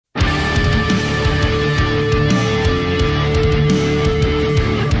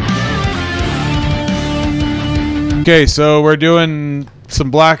Okay, so we're doing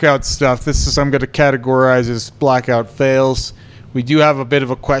some blackout stuff. I'm going to categorize as blackout fails. We do have a bit of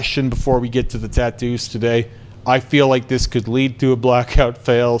a question before we get to the tattoos today. I feel like this could lead to a blackout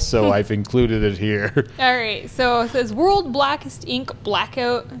fail, so I've included it here. All right, so it says World Blackest Ink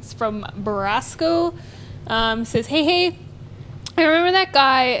Blackout. It's from Barasco. Says, hey, I remember that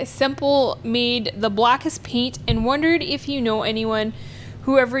guy, Semple, made the blackest paint and wondered if you know anyone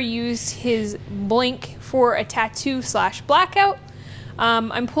who ever used his blink for a tattoo / blackout.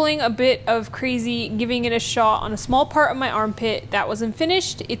 I'm pulling a bit of crazy, giving it a shot on a small part of my armpit that wasn't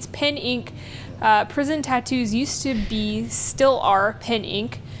finished. It's pen ink. Prison tattoos used to be, still are, pen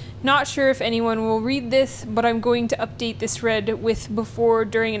ink. Not sure if anyone will read this, but I'm going to update this thread with before,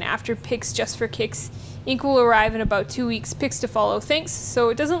 during, and after pics just for kicks. Ink will arrive in about 2 weeks. Pics to follow. Thanks. So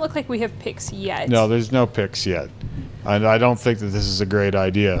it doesn't look like we have pics yet. No, there's no pics yet. I don't think that this is a great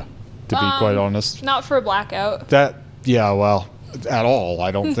idea, to be quite honest. Not for a blackout. Yeah, well, at all.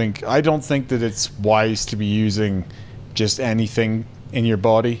 I don't think that it's wise to be using just anything in your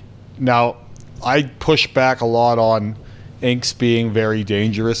body. Now, I push back a lot on inks being very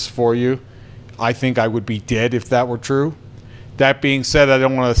dangerous for you. I think I would be dead if that were true. That being said, I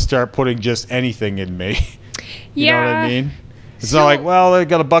don't want to start putting just anything in me. You know what I mean? It's not like, well, they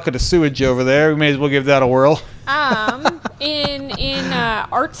got a bucket of sewage over there. We may as well give that a whirl. In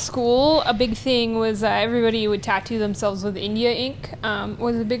art school, a big thing was everybody would tattoo themselves with India ink.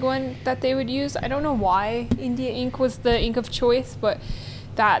 Was a big one that they would use. I don't know why India ink was the ink of choice, but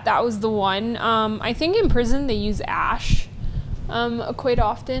that was the one. I think in prison they use ash quite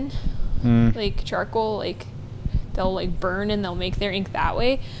often, like charcoal. Like they'll like burn and they'll make their ink that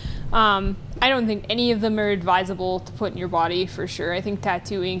way. I don't think any of them are advisable to put in your body for sure. I think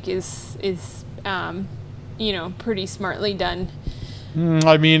tattoo ink is you know, pretty smartly done.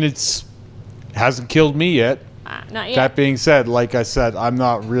 I mean, hasn't killed me yet. Not yet. That being said, like I said, I'm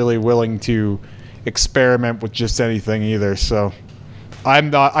not really willing to experiment with just anything either. So I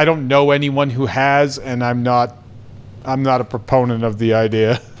don't know anyone who has, and I'm not a proponent of the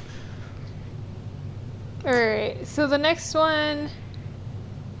idea. All right. So the next one.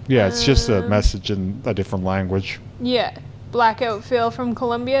 Yeah, it's just a message in a different language. Yeah. Blackout fail from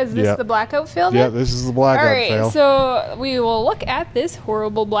Colombia. Is this the blackout fail then? Yeah, this is the blackout fail. All right, so we will look at this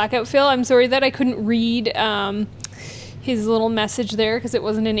horrible blackout fail. I'm sorry that I couldn't read his little message there because it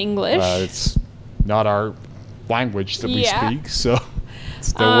wasn't in English. It's not our language that we speak, so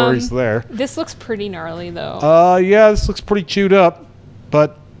no worries there. This looks pretty gnarly, though. Yeah, this looks pretty chewed up,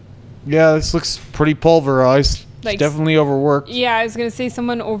 but yeah, this looks pretty pulverized. Like, it's definitely overworked. Yeah, I was going to say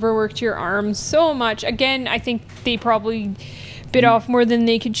someone overworked your arms so much. Again, I think they probably bit off more than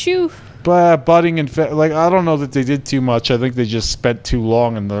they could chew. But budding and like, I don't know that they did too much. I think they just spent too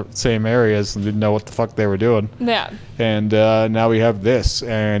long in the same areas and didn't know what the fuck they were doing. Yeah. And now we have this,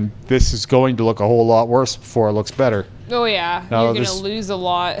 and this is going to look a whole lot worse before it looks better. Oh yeah, now, you're going to lose a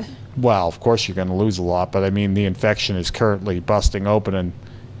lot. Well, of course you're going to lose a lot, but I mean the infection is currently busting open and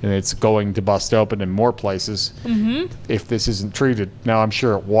it's going to bust open in more places if this isn't treated. Now, I'm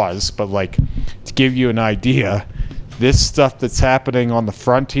sure it was, but like to give you an idea, this stuff that's happening on the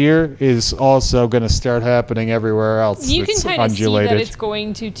front here is also going to start happening everywhere else. You can kind of see that it's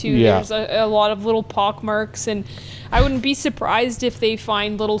going to too. Yeah. There's a lot of little pock marks, and I wouldn't be surprised if they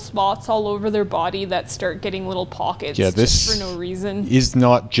find little spots all over their body that start getting little pockets just for no reason. Is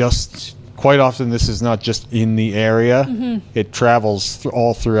not just... Quite often, this is not just in the area. It travels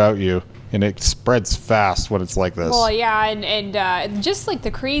all throughout you, and it spreads fast when it's like this. Well, yeah, and just like the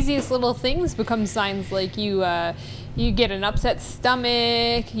craziest little things become signs, like you get an upset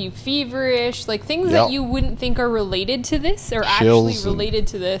stomach, you feverish, like things that you wouldn't think are related to this are actually related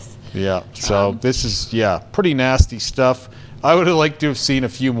to this. Yeah, so this is, pretty nasty stuff. I would have liked to have seen a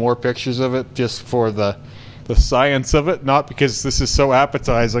few more pictures of it just for the science of it, not because this is so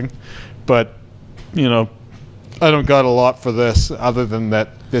appetizing. But, you know, I don't got a lot for this other than that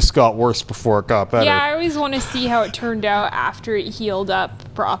this got worse before it got better. Yeah, I always want to see how it turned out after it healed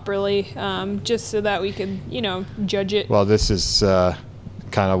up properly, just so that we can, you know, judge it. Well, this is kind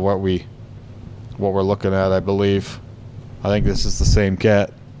of what we're looking at, I believe. I think this is the same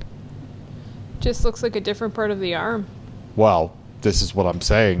cat. Just looks like a different part of the arm. Well, this is what I'm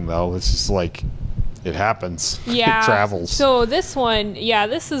saying, though. This is like... It happens. Yeah. It travels. So this one,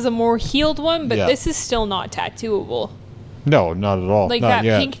 this is a more healed one, but this is still not tattooable. No, not at all. Like not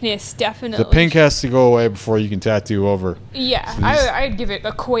that pinkness, definitely. The pink has to go away before you can tattoo over. Yeah, so I'd give it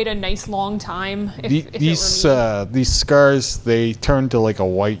quite a nice long time. If these scars, they turn to like a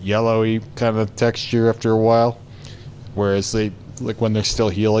white yellowy kind of texture after a while, whereas they, like when they're still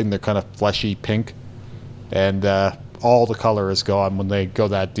healing, they're kind of fleshy pink. and all the color is gone when they go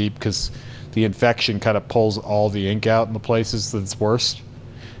that deep because the infection kind of pulls all the ink out in the places that's worst.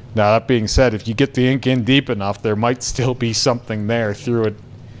 Now, that being said, if you get the ink in deep enough, there might still be something there through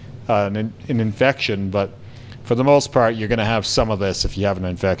an infection, but for the most part, you're going to have some of this if you have an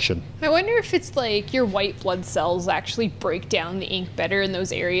infection. I wonder if it's like your white blood cells actually break down the ink better in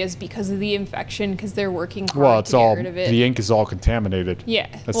those areas because of the infection, because they're working hard to get rid of it. The ink is all contaminated. Yeah.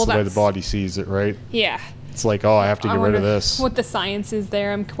 That's the way the body sees it, right? Yeah. It's like, oh, I have to get rid of this. What the science is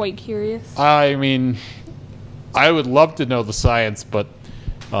there, I'm quite curious. I mean, I would love to know the science, but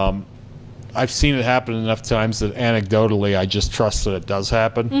I've seen it happen enough times that anecdotally, I just trust that it does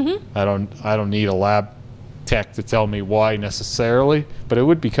happen. Mm-hmm. I don't need a lab tech to tell me why necessarily, but it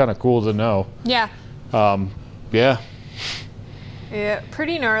would be kind of cool to know. Yeah. Yeah. Yeah,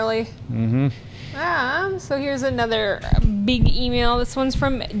 pretty gnarly. Mm-hmm. So here's another big email. This one's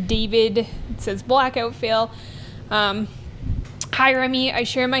from David. It says, Blackout Fail. Hi, Remy. I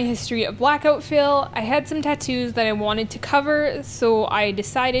share my history of Blackout Fail. I had some tattoos that I wanted to cover, so I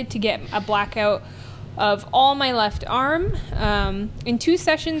decided to get a blackout of all my left arm. In 2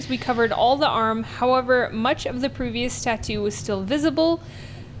 sessions, we covered all the arm. However, much of the previous tattoo was still visible.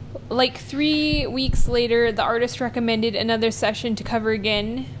 Like 3 weeks later, the artist recommended another session to cover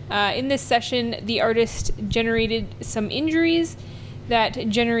again. In this session, the artist generated some injuries that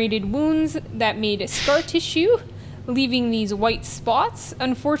generated wounds that made scar tissue, leaving these white spots.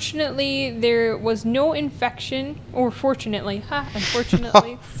 Unfortunately, there was no infection, or fortunately,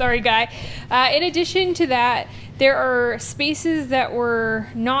 unfortunately, sorry guy. In addition to that, there are spaces that were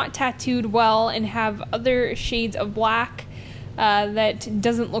not tattooed well and have other shades of black that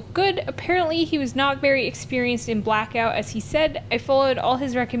doesn't look good. Apparently, he was not very experienced in blackout, as he said. I followed all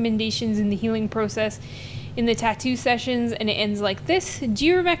his recommendations in the healing process in the tattoo sessions, and it ends like this. Do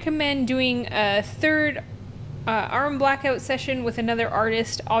you recommend doing a third arm blackout session with another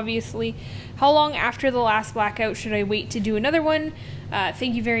artist? Obviously. How long after the last blackout should I wait to do another one?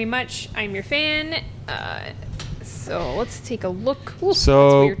 Thank you very much. I'm your fan. So let's take a look. Ooh,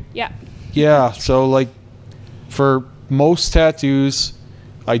 so that's weird. Yeah. So like for most tattoos,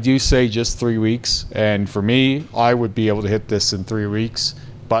 I do say just 3 weeks, and for me, I would be able to hit this in 3 weeks.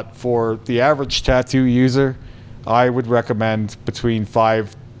 But for the average tattoo user, I would recommend between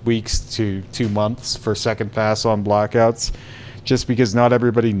 5 weeks to 2 months for second pass on blackouts, just because not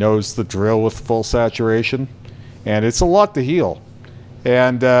everybody knows the drill with full saturation, and it's a lot to heal,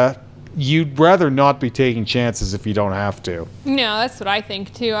 and you'd rather not be taking chances if you don't have to. No, that's what I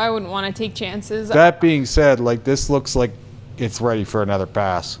think too. I wouldn't want to take chances. That being said, like, this looks like it's ready for another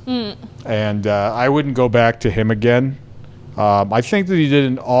pass, and I wouldn't go back to him again. I think that he did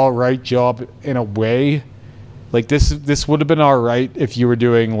an all right job in a way. Like, this would have been all right if you were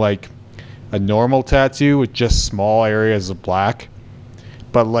doing like a normal tattoo with just small areas of black,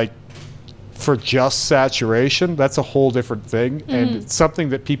 but like for just saturation, that's a whole different thing, and it's something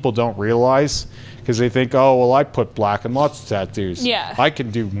that people don't realize because they think, oh, well, I put black in lots of tattoos. Yeah. I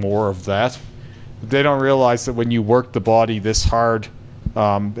can do more of that. They don't realize that when you work the body this hard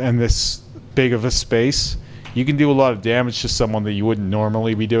and this big of a space, you can do a lot of damage to someone that you wouldn't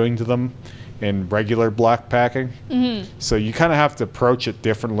normally be doing to them in regular black packing. So you kind of have to approach it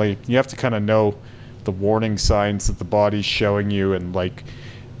differently. You have to kind of know the warning signs that the body's showing you, and like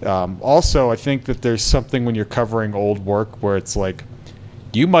also I think that there's something when you're covering old work where it's like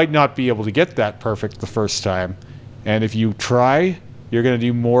you might not be able to get that perfect the first time, and if you try, you're going to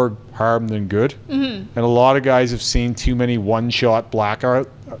do more harm than good. And a lot of guys have seen too many one-shot blackout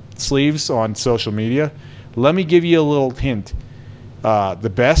sleeves on social media. Let me give you a little hint.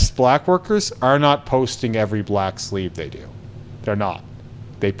 The best black workers are not posting every black sleeve they do. They're not.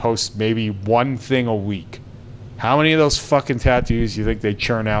 They post maybe one thing a week. How many of those fucking tattoos do you think they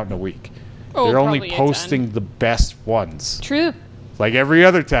churn out in a week? Oh, they're only probably a posting ton. the best ones. True. Like every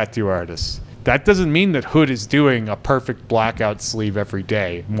other tattoo artist. That doesn't mean that Hood is doing a perfect blackout sleeve every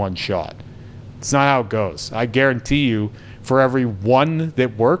day in one shot. It's not how it goes. I guarantee you, for every one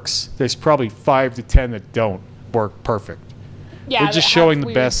that works, there's probably 5 to 10 that don't work perfect. Yeah, we're just that showing have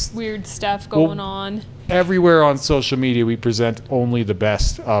the best. weird stuff going on. Everywhere on social media, we present only the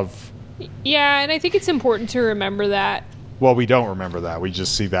best of. Yeah, and I think it's important to remember that. Well, we don't remember that. We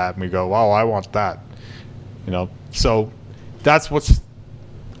just see that and we go, "Wow, I want that." You know, so that's what's,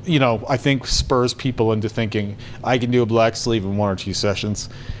 you know, I think spurs people into thinking I can do a black sleeve in 1 or 2 sessions.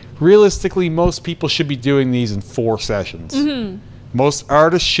 Realistically, most people should be doing these in 4 sessions. Most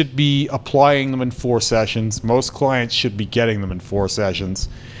artists should be applying them in 4 sessions. Most clients should be getting them in 4 sessions.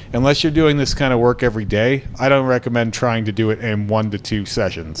 Unless you're doing this kind of work every day, I don't recommend trying to do it in 1 to 2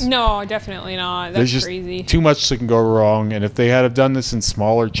 sessions. No, definitely not. That's There's just crazy. too much that can go wrong, and if they had have done this in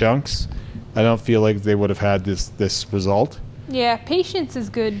smaller chunks, I don't feel like they would have had this result. Yeah, patience is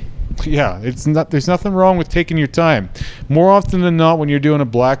good. Yeah, it's not. There's nothing wrong with taking your time. More often than not, when you're doing a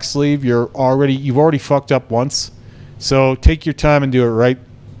black sleeve, you've already fucked up once. So take your time and do it right.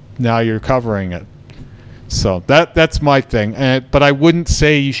 Now you're covering it. So that's my thing. But I wouldn't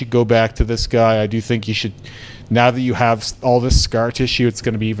say you should go back to this guy. I do think you should. Now that you have all this scar tissue, it's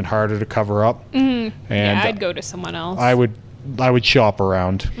going to be even harder to cover up. And yeah, I'd go to someone else. I would shop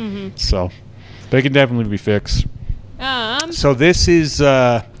around. So they can definitely be fixed. So this is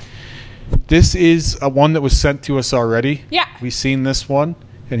a one that was sent to us already. Yeah. We've seen this one,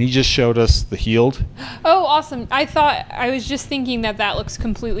 and he just showed us the healed. Oh, awesome. I was just thinking that looks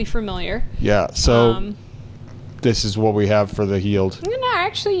completely familiar. Yeah, so this is what we have for the healed. No,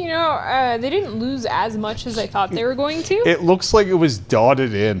 actually, they didn't lose as much as I thought they were going to. It looks like it was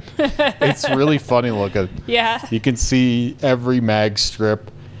dotted in. It's really funny looking. Yeah. You can see every mag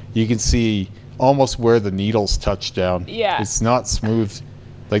strip. You can see almost where the needles touch down. Yeah. It's not smooth.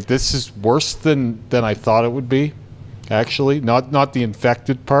 Like, this is worse than I thought it would be, actually. Not the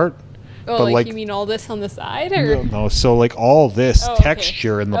infected part. Oh, but like you mean all this on the side? Or? No, so like all this Okay.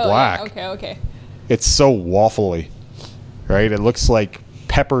 texture in the black. Yeah, okay. It's so waffly, right? It looks like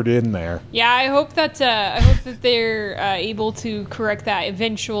peppered in there. Yeah, I hope that they're able to correct that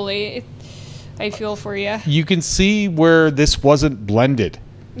eventually. I feel for you. You can see where this wasn't blended.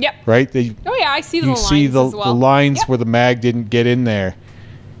 Yep. Right? Oh yeah, I see the you lines see the as well. lines Yep. where the mag didn't get in there.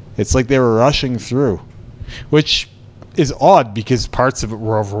 It's like they were rushing through, which is odd because parts of it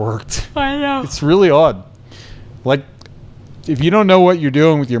were overworked. I know. It's really odd. Like, if you don't know what you're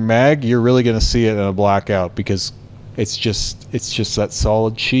doing with your mag, you're really going to see it in a blackout because it's just that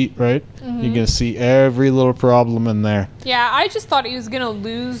solid sheet, right? You're going to see every little problem in there. Yeah, I just thought he was gonna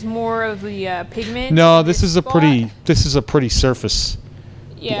lose more of the pigment. No, in this is a pretty surface.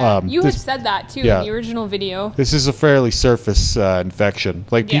 Yeah, you had this- said that too yeah. in the original video. This is a fairly surface infection.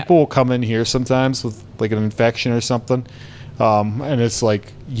 Like, Yeah. people will come in here sometimes with like an infection or something, and it's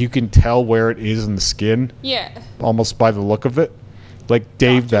like you can tell where it is in the skin Yeah. almost by the look of it. Like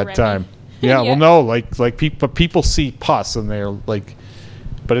Dave Dr. that Remy. time. Yeah, Yeah. well, no, like people see pus and they're like,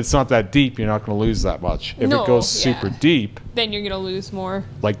 but it's not that deep. You're not going to lose that much. If No, it goes super yeah. deep, Then you're gonna lose more.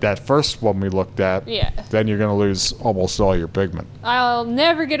 like that first one we looked at, Yeah. then you're going to lose almost all your pigment. I'll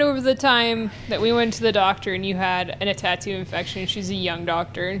never get over the time that we went to the doctor and you had a tattoo infection. She's a young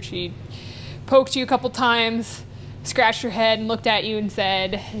doctor and she poked you a couple times, scratched your head and looked at you and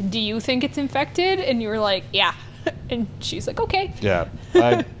said, "Do you think it's infected?" And you were like, "Yeah." And she's like, "Okay."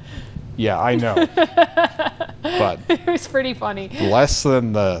 Yeah, I know. But It was pretty funny.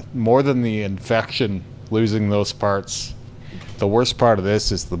 more than the infection, losing those parts. The worst part of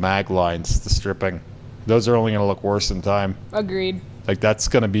this is the mag lines, the stripping. Those are only going to look worse in time. Agreed. Like, that's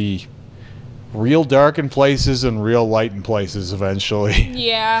going to be real dark in places and real light in places eventually.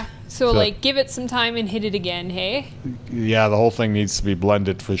 Yeah. So, like, give it some time and hit it again, hey? Yeah, the whole thing needs to be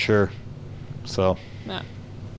blended for sure. So, Yeah.